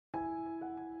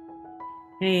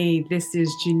Hey, this is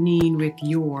Janine with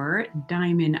your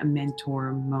Diamond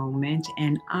Mentor Moment,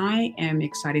 and I am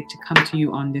excited to come to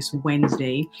you on this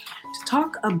Wednesday to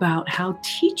talk about how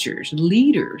teachers,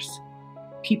 leaders,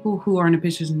 people who are in a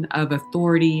position of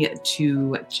authority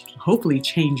to hopefully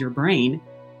change your brain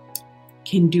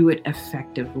can do it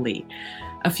effectively.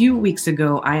 A few weeks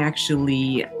ago, I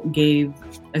actually gave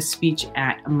a speech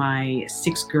at my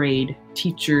sixth grade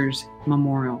teacher's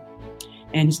memorial.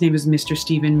 And his name is Mr.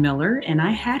 Stephen Miller, and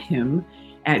I had him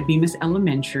at Bemis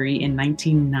Elementary in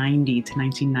 1990 to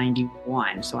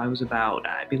 1991. So I was about,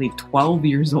 I believe, 12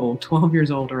 years old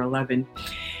or 11.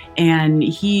 And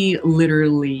he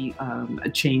literally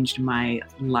changed my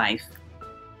life.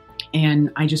 And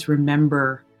I just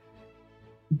remember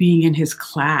being in his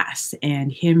class and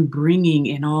him bringing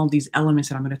in all these elements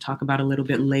that I'm going to talk about a little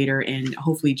bit later, and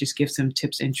hopefully just give some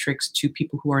tips and tricks to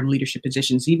people who are in leadership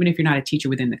positions, even if you're not a teacher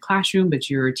within the classroom, but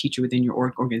you're a teacher within your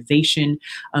organization,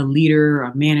 a leader,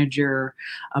 a manager,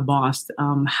 a boss.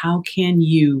 How can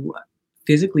you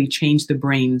physically change the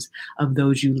brains of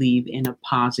those you lead in a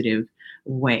positive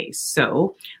way?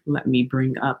 So let me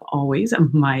bring up always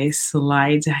my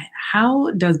slides.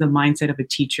 How does the mindset of a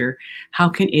teacher, how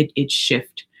can it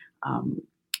shift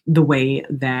the way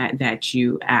that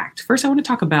you act? First, I want to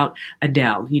talk about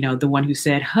Adele, the one who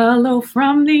said, "Hello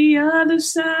from the other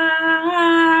side."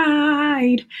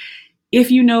 If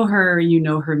you know her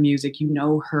music, you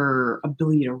know her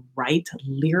ability to write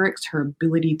lyrics, her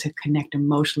ability to connect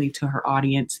emotionally to her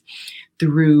audience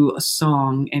through a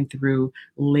song and through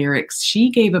lyrics. She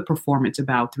gave a performance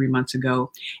about 3 months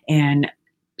ago, and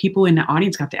people in the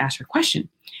audience got to ask her a question.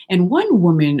 And one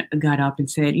woman got up and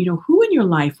said, who in your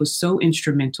life was so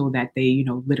instrumental that they,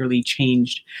 literally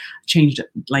changed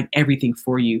like everything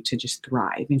for you to just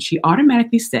thrive? And she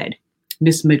automatically said,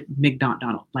 Miss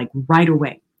McDonald, like right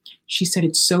away. She said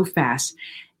it so fast,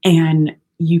 and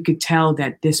you could tell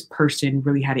that this person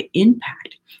really had an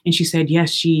impact. And she said,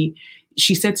 yes, she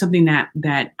said something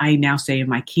that I now say in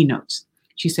my keynotes.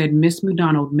 She said, Miss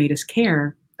McDonald made us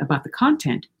care about the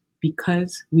content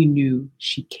because we knew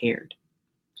she cared.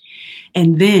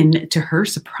 And then to her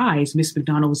surprise, Miss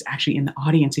McDonald was actually in the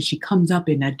audience, and she comes up,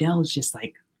 and Adele is just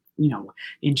like,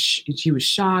 and she was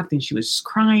shocked and she was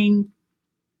crying.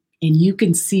 And you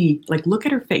can see, like, look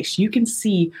at her face. You can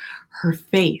see her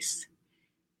face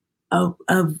of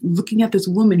looking at this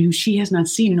woman who she has not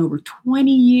seen in over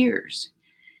 20 years.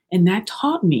 And that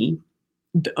taught me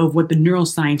of what the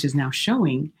neuroscience is now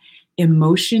showing.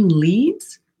 Emotion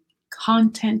leads,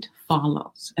 content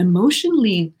follows. Emotion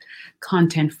leads,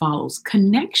 content follows.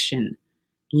 Connection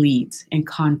leads, and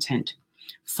content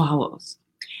follows.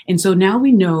 And so now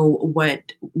we know,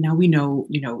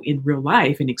 in real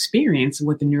life and experience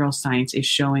what the neuroscience is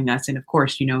showing us. And of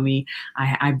course, me,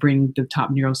 I bring the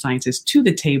top neuroscientists to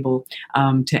the table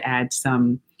to add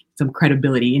some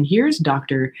credibility. And here's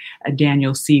Dr.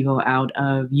 Daniel Siegel out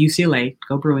of UCLA,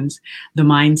 go Bruins, the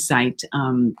Mindsight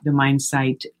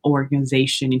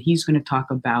organization. And he's going to talk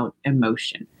about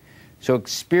emotion. So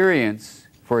experience,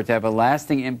 for it to have a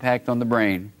lasting impact on the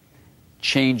brain,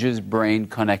 changes brain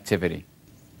connectivity.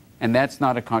 And that's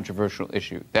not a controversial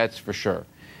issue, that's for sure.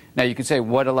 Now, you can say,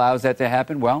 what allows that to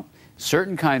happen? Well,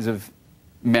 certain kinds of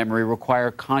memory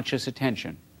require conscious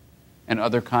attention, and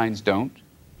other kinds don't.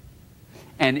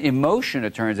 And emotion,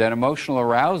 it turns out, emotional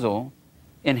arousal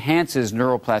enhances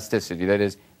neuroplasticity, that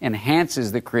is,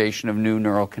 enhances the creation of new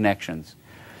neural connections.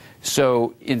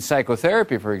 So in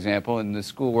psychotherapy, for example, in the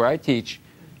school where I teach,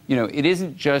 it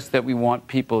isn't just that we want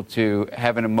people to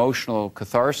have an emotional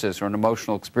catharsis or an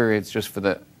emotional experience just for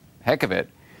the heck of it.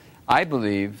 I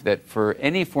believe that for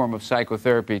any form of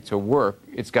psychotherapy to work,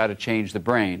 it's got to change the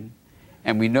brain.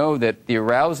 And we know that the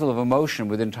arousal of emotion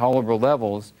within tolerable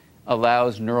levels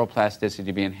allows neuroplasticity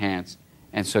to be enhanced.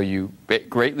 And so you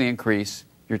greatly increase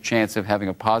your chance of having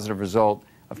a positive result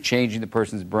of changing the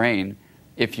person's brain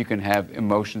if you can have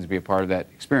emotions be a part of that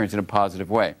experience in a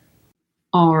positive way.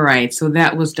 All right, so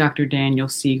that was Dr. Daniel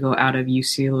Siegel out of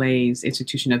UCLA's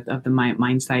Institution of the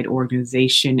Mindsight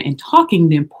organization, and talking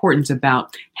the importance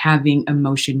about having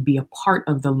emotion be a part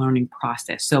of the learning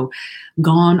process. So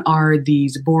gone are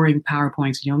these boring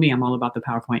PowerPoints. Me, I'm all about the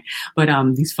PowerPoint, but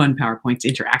these fun PowerPoints,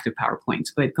 interactive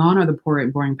PowerPoints, but gone are the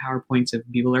boring PowerPoints of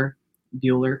Bueller,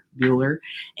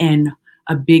 and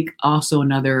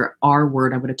another R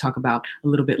word I'm going to talk about a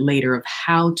little bit later, of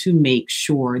how to make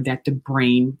sure that the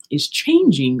brain is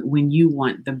changing when you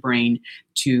want the brain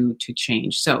to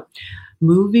change. So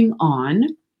moving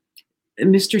on,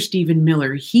 Mr. Stephen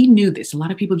Miller, he knew this. A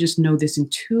lot of people just know this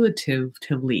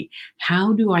intuitively.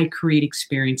 How do I create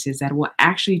experiences that will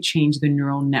actually change the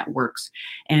neural networks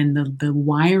and the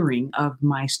wiring of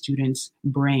my students'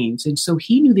 brains? And so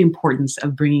he knew the importance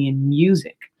of bringing in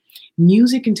music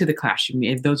into the classroom.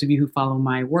 If those of you who follow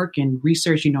my work and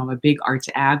research, you know I'm a big arts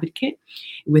advocate.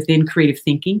 Within creative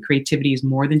thinking, creativity is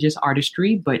more than just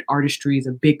artistry, but artistry is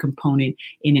a big component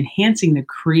in enhancing the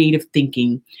creative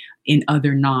thinking in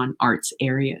other non-arts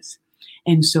areas.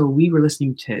 And so we were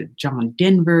listening to John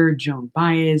Denver, Joan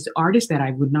Baez, artists that I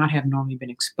would not have normally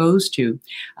been exposed to,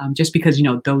 just because, you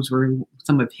know, those were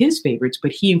some of his favorites,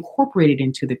 but he incorporated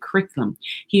into the curriculum.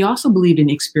 He also believed in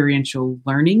experiential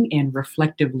learning and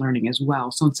reflective learning as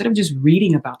well. So instead of just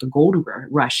reading about the gold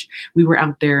rush, we were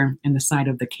out there in the side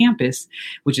of the campus,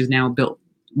 which is now built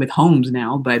with homes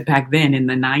now, but back then in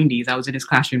the 90s, I was in his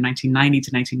classroom 1990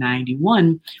 to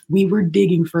 1991, we were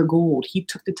digging for gold. He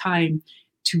took the time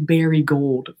to bury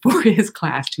gold for his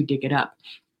class to dig it up.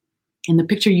 In the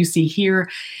picture you see here,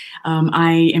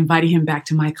 I invited him back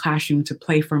to my classroom to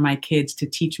play for my kids, to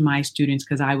teach my students,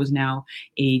 because I was now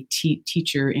a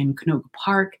teacher in Canoga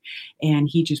Park, and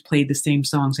he just played the same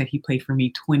songs that he played for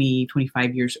me 20,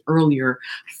 25 years earlier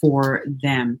for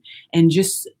them. And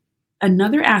just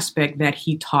another aspect that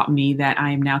he taught me that I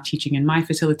am now teaching in my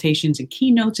facilitations and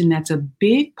keynotes, and that's a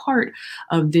big part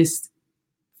of this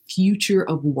future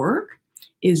of work,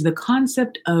 is the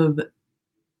concept of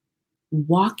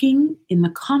walking in the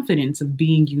confidence of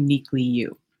being uniquely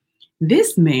you.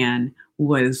 This man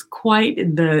was quite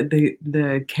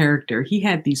the character. He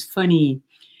had these funny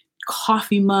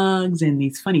coffee mugs and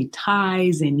these funny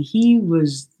ties, and he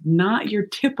was not your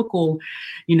typical,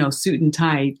 you know, suit and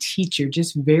tie teacher,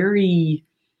 just very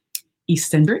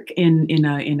eccentric in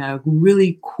a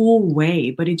really cool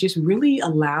way. But it just really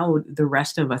allowed the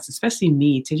rest of us, especially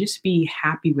me, to just be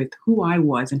happy with who I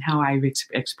was and how I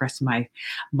expressed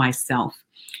myself.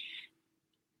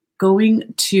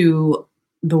 Going to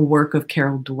the work of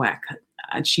Carol Dweck,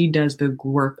 she does the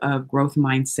work of growth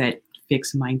mindset,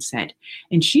 fixed mindset.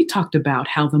 And she talked about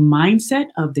how the mindset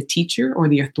of the teacher or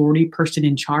the authority person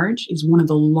in charge is one of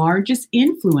the largest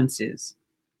influences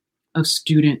of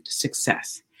student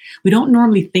success. We don't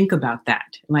normally think about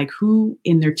that, like who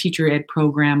in their teacher ed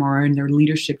program or in their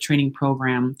leadership training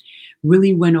program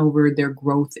really went over their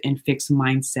growth and fixed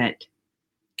mindset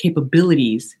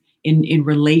capabilities in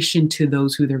relation to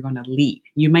those who they're going to lead.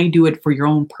 You may do it for your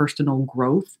own personal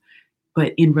growth,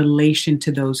 but in relation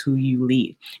to those who you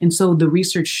lead. And so the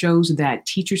research shows that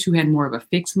teachers who had more of a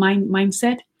fixed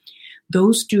mindset,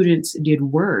 those students did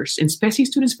worse, and especially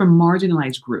students from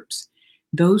marginalized groups.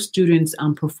 Those students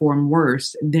perform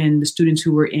worse than the students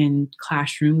who were in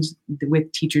classrooms with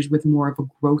teachers with more of a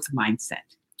growth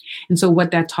mindset. And so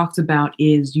what that talks about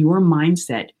is your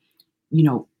mindset, you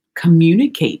know,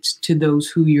 communicates to those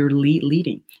who you're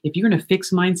leading. If you're in a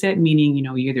fixed mindset, meaning, you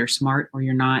know, you're either smart or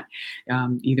you're not,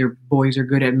 either boys are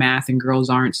good at math and girls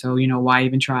aren't, so, you know, why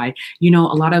even try? You know,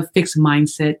 a lot of fixed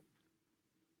mindset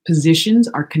positions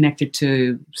are connected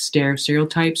to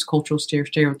stereotypes, cultural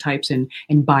stereotypes, and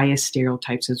bias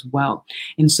stereotypes as well.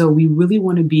 And so we really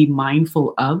want to be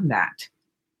mindful of that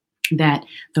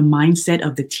the mindset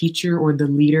of the teacher or the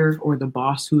leader or the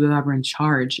boss, whoever in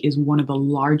charge, is one of the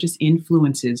largest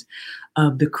influences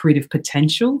of the creative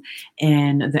potential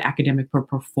and the academic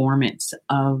performance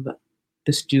of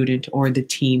the student or the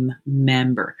team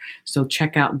member. So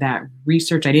check out that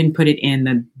research. I didn't put it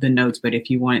in the notes, but if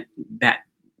you want that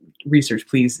research,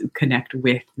 please connect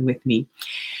with me.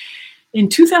 In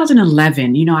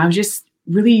 2011, you know, I was just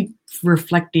really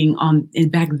reflecting on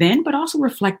it back then, but also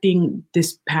reflecting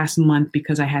this past month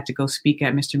because I had to go speak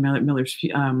at Mr. Miller's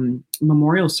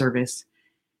memorial service,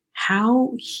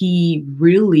 how he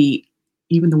really,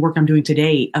 even the work I'm doing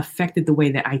today, affected the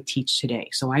way that I teach today.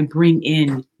 So I bring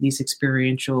in these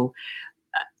experiential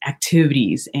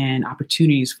activities and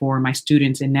opportunities for my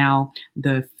students, and now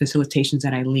the facilitations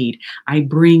that I lead. I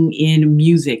bring in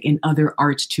music and other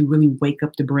arts to really wake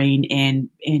up the brain and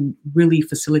really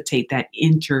facilitate that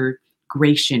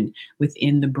integration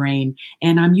within the brain.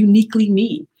 And I'm uniquely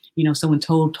me. You know, someone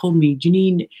told me,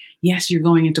 Janine, yes, you're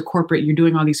going into corporate, you're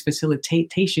doing all these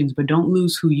facilitations, but don't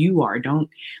lose who you are.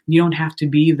 You don't have to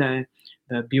be the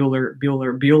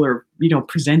Bueller, you know,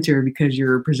 presenter because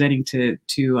you're presenting to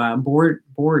board,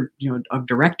 you know, of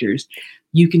directors.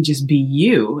 You can just be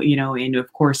you, you know, and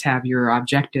of course have your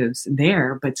objectives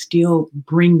there, but still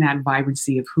bring that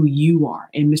vibrancy of who you are.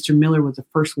 And Mr. Miller was the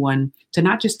first one to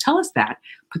not just tell us that,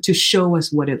 but to show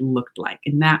us what it looked like.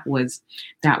 And that was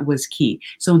key.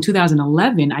 So in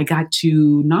 2011, I got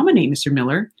to nominate Mr.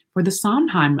 Miller for the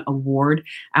Sondheim Award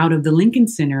out of the Lincoln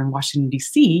Center in Washington,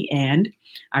 D.C. And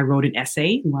I wrote an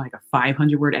essay, like a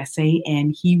 500-word essay,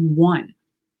 and he won.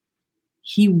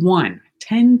 He won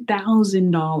 $10,000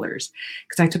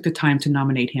 because I took the time to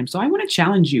nominate him. So I want to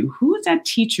challenge you. Who is that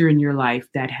teacher in your life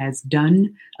that has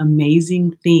done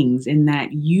amazing things and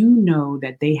that you know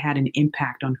that they had an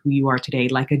impact on who you are today?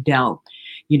 Like Adele,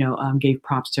 gave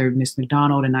props to Miss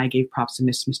McDonald, and I gave props to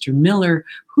Mr. Miller.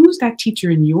 Who's that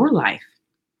teacher in your life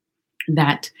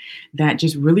that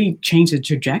just really changed the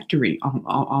trajectory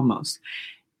almost?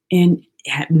 And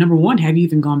number one, have you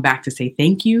even gone back to say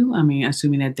thank you? I mean,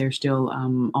 assuming that they're still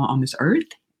on this earth.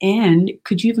 And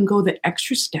could you even go the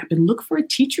extra step and look for a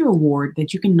teacher award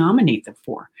that you can nominate them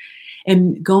for?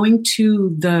 And going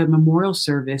to the memorial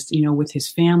service, with his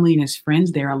family and his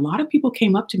friends there, a lot of people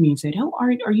came up to me and said, "Oh,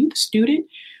 are you the student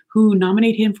who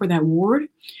nominated him for that award?"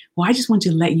 Well, I just want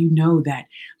to let you know that,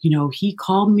 he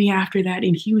called me after that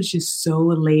and he was just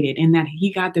so elated, and that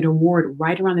he got that award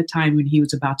right around the time when he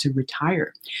was about to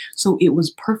retire. So it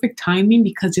was perfect timing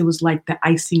because it was like the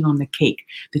icing on the cake,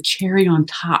 the cherry on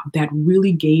top that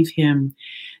really gave him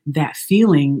that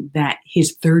feeling that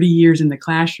his 30 years in the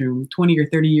classroom, 20 or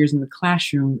 30 years in the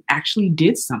classroom actually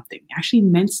did something, actually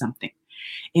meant something.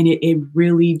 And it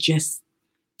really just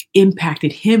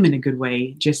impacted him in a good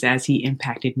way, just as he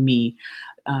impacted me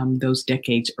those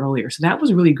decades earlier. So that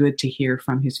was really good to hear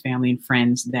from his family and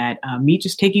friends that me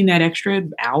just taking that extra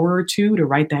hour or two to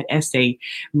write that essay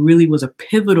really was a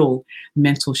pivotal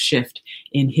mental shift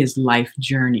in his life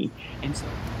journey. And so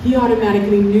he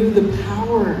automatically knew the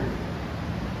power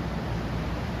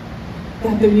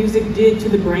that the music did to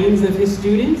the brains of his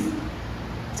students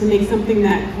to make something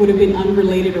that would have been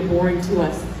unrelated or boring to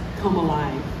us come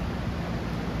alive.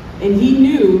 And he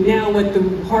knew now what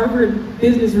the Harvard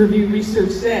Business Review research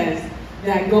says,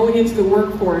 that going into the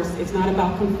workforce, it's not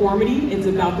about conformity, it's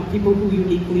about the people who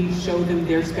uniquely show them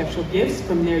their special gifts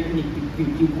from their unique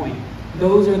viewpoint.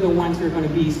 Those are the ones who are going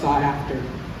to be sought after.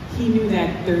 He knew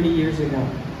that 30 years ago.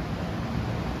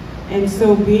 And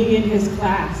so being in his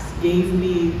class gave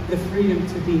me the freedom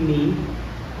to be me.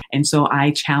 And so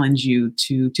I challenge you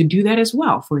to do that as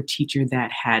well for a teacher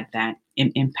that had that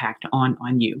impact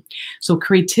on you. So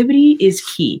creativity is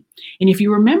key. And if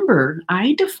you remember,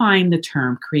 I define the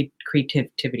term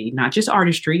creativity, not just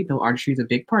artistry, though artistry is a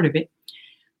big part of it,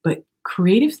 but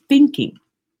creative thinking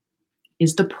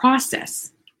is the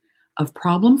process of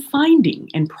problem finding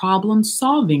and problem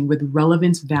solving with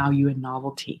relevance, value, and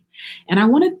novelty. And I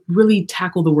want to really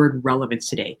tackle the word relevance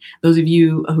today. Those of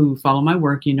you who follow my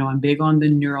work, I'm big on the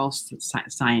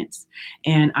neuroscience.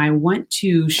 And I want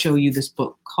to show you this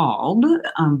book called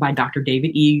by Dr.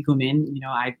 David Eagleman.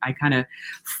 I kind of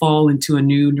fall into a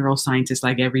new neuroscientist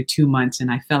like every 2 months. And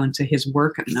I fell into his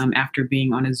work after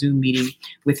being on a Zoom meeting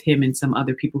with him and some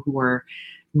other people who are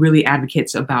really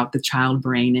advocates about the child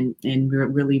brain and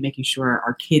really making sure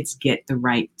our kids get the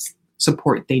right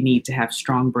support they need to have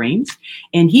strong brains.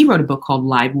 And he wrote a book called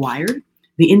Live Wired,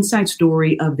 The Inside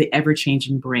Story of the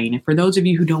Ever-Changing Brain. And for those of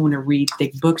you who don't want to read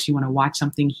thick books, you want to watch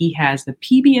something, he has the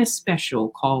PBS special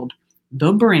called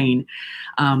The Brain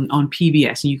on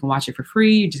PBS. And you can watch it for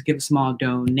free. You just give a small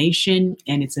donation.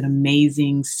 And it's an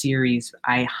amazing series.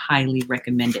 I highly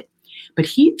recommend it. But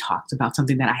he talks about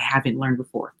something that I haven't learned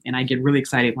before. And I get really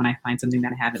excited when I find something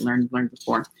that I haven't learned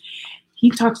before. He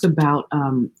talks about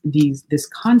this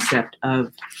concept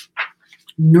of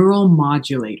neural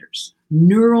modulators.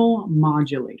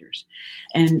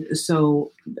 And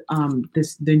so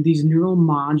these neural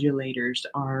modulators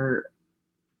are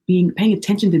paying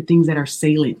attention to things that are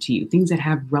salient to you, things that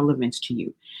have relevance to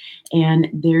you. And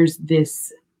there's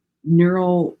this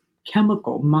modulator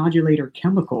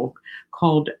chemical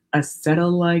called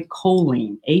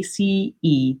acetylcholine,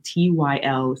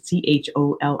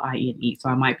 acetylcholine. So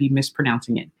I might be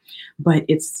mispronouncing it, but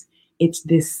it's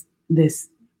this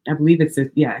I believe it's a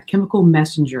chemical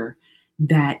messenger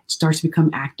that starts to become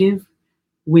active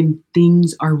when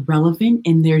things are relevant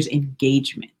and there's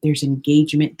engagement. That's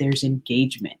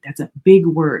a big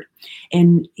word.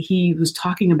 And he was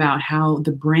talking about how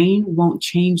the brain won't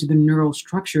change the neural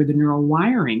structure, the neural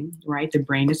wiring, right? The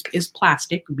brain is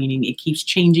plastic, meaning it keeps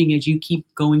changing as you keep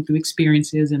going through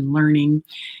experiences and learning.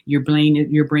 Your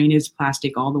brain is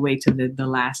plastic all the way to the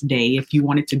last day, if you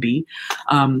want it to be.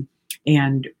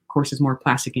 And of course, it's more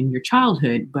plastic in your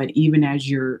childhood, but even as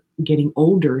you're getting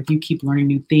older, if you keep learning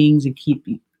new things and keep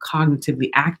cognitively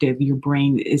active, your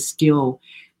brain is still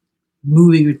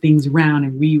moving things around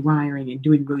and rewiring and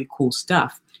doing really cool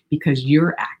stuff because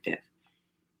you're active.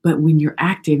 But when you're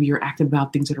active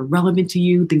about things that are relevant to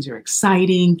you, things that are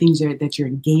exciting, things that you're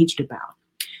engaged about.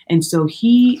 And so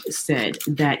he said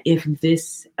that if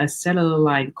this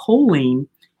acetylcholine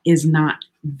is not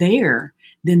there,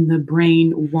 then the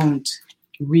brain won't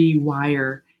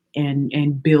rewire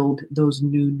and build those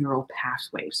new neural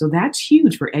pathways. So that's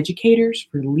huge for educators,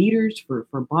 for leaders, for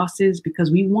bosses, because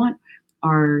we want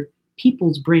our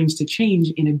people's brains to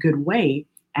change in a good way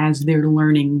as they're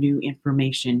learning new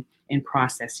information and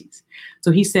processes.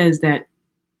 So he says that,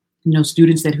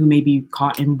 students who may be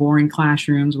caught in boring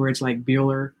classrooms where it's like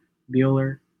Bueller,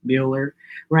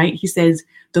 right? He says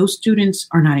those students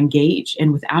are not engaged,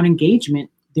 and without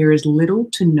engagement, there is little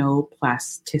to no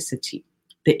plasticity.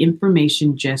 The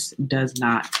information just does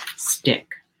not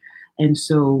stick. And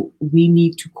so we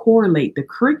need to correlate the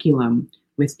curriculum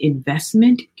with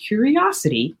investment,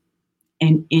 curiosity,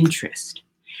 and interest.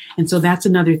 And so that's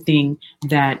another thing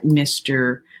that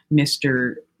Mr.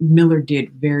 Miller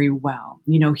did very well.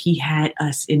 He had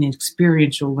us in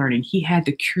experiential learning. He had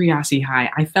the curiosity high.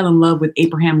 I fell in love with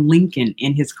Abraham Lincoln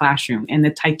in his classroom, and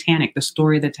the Titanic, the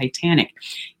story of the Titanic.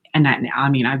 And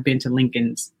I've been to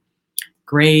Lincoln's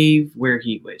grave where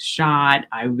he was shot.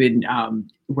 I've been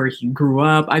where he grew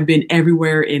up. I've been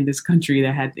everywhere in this country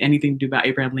that had anything to do about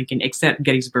Abraham Lincoln except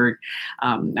Gettysburg.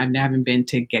 I haven't been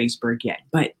to Gettysburg yet,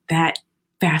 but that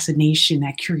fascination,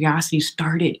 that curiosity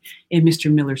started in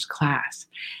Mr. Miller's class.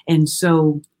 And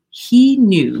so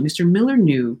Mr. Miller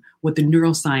knew what the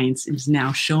neuroscience is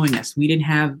now showing us. We didn't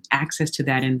have access to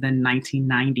that in the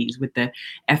 1990s with the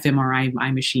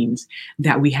fMRI machines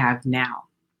that we have now.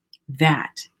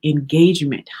 That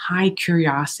engagement, high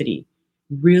curiosity,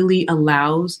 really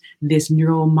allows this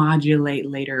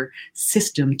neuromodulator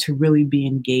system to really be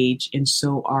engaged. And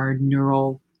so our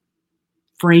neural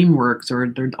frameworks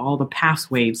or all the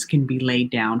pathways can be laid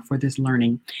down for this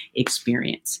learning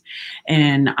experience.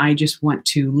 And I just want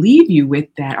to leave you with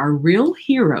that our real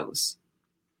heroes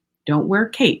don't wear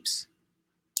capes,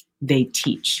 they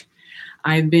teach.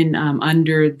 I've been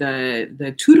under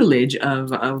the tutelage of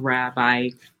Rabbi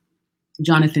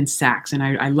Jonathan Sachs, and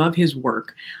I love his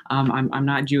work. I'm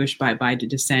not Jewish by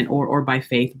descent or by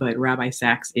faith, but Rabbi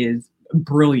Sachs is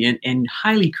brilliant and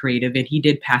highly creative, and he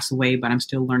did pass away, but I'm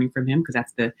still learning from him because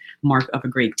that's the mark of a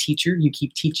great teacher. You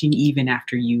keep teaching even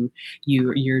after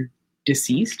you're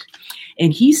deceased.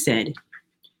 And he said,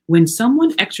 when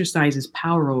someone exercises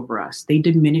power over us, they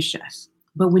diminish us.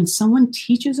 But when someone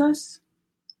teaches us,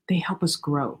 they help us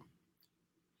grow.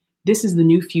 This is the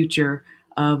new future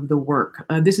of the work.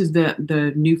 This is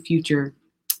the new future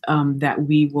that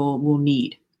we will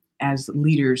need as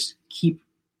leaders keep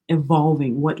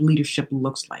evolving what leadership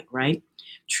looks like, right?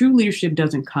 True leadership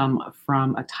doesn't come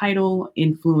from a title,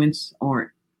 influence,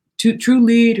 or true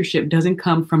leadership doesn't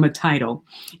come from a title.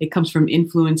 It comes from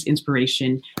influence,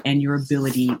 inspiration, and your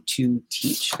ability to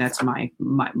teach. That's my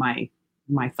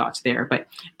thoughts there. But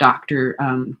Dr.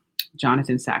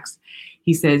 Jonathan Sachs,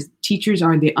 he says, teachers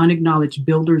are the unacknowledged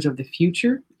builders of the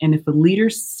future. And if a leader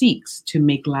seeks to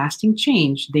make lasting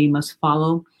change, they must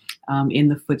follow in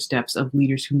the footsteps of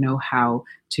leaders who know how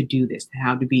to do this,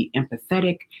 how to be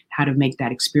empathetic, how to make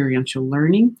that experiential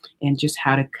learning, and just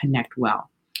how to connect well.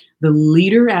 The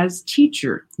leader as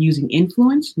teacher using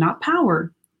influence, not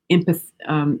power,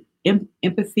 empathy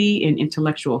and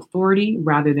intellectual authority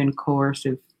rather than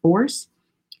coercive force.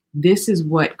 This is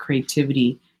what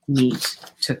creativity needs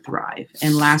to thrive.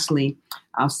 And lastly,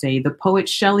 I'll say the poet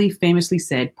Shelley famously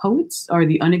said, poets are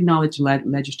the unacknowledged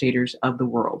legislators of the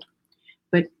world.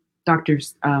 But Dr.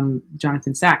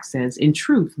 Jonathan Sachs says, in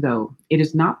truth, though, it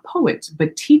is not poets,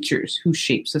 but teachers who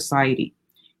shape society,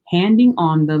 handing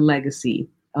on the legacy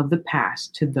of the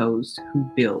past to those who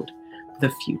build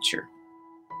the future.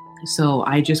 So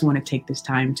I just want to take this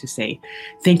time to say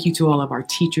thank you to all of our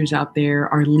teachers out there,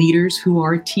 our leaders who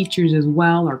are teachers as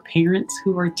well, our parents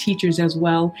who are teachers as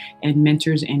well, and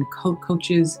mentors and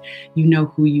coaches. You know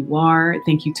who you are.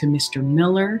 Thank you to Mr.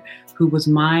 Miller, who was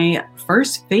my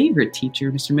first favorite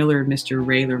teacher. Mr. Miller and Mr.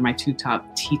 Rayler, my two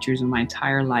top teachers in my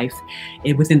entire life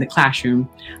within the classroom.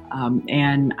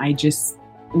 And I just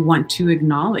want to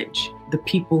acknowledge the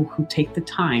people who take the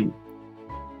time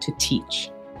to teach.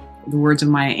 The words of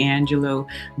Maya Angelou,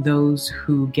 those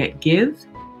who give,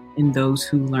 and those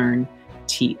who learn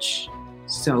teach.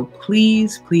 So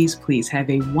please, please, please have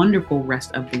a wonderful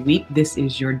rest of the week. This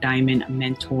is your Diamond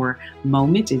Mentor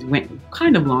Moment. It went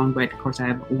kind of long, but of course I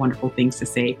have wonderful things to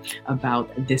say about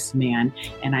this man.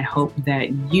 And I hope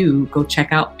that you go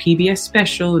check out PBS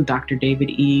special, Dr. David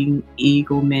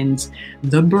Eagleman's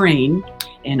The Brain,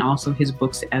 and also his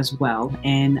books as well,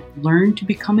 and learn to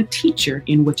become a teacher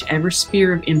in whichever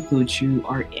sphere of influence you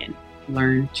are in.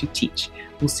 Learn to teach.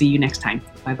 We'll see you next time.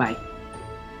 Bye-bye.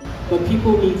 But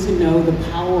people need to know the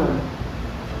power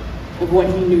of what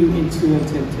he knew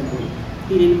intuitively.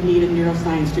 He didn't need a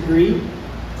neuroscience degree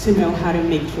to know how to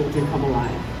make children come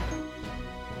alive.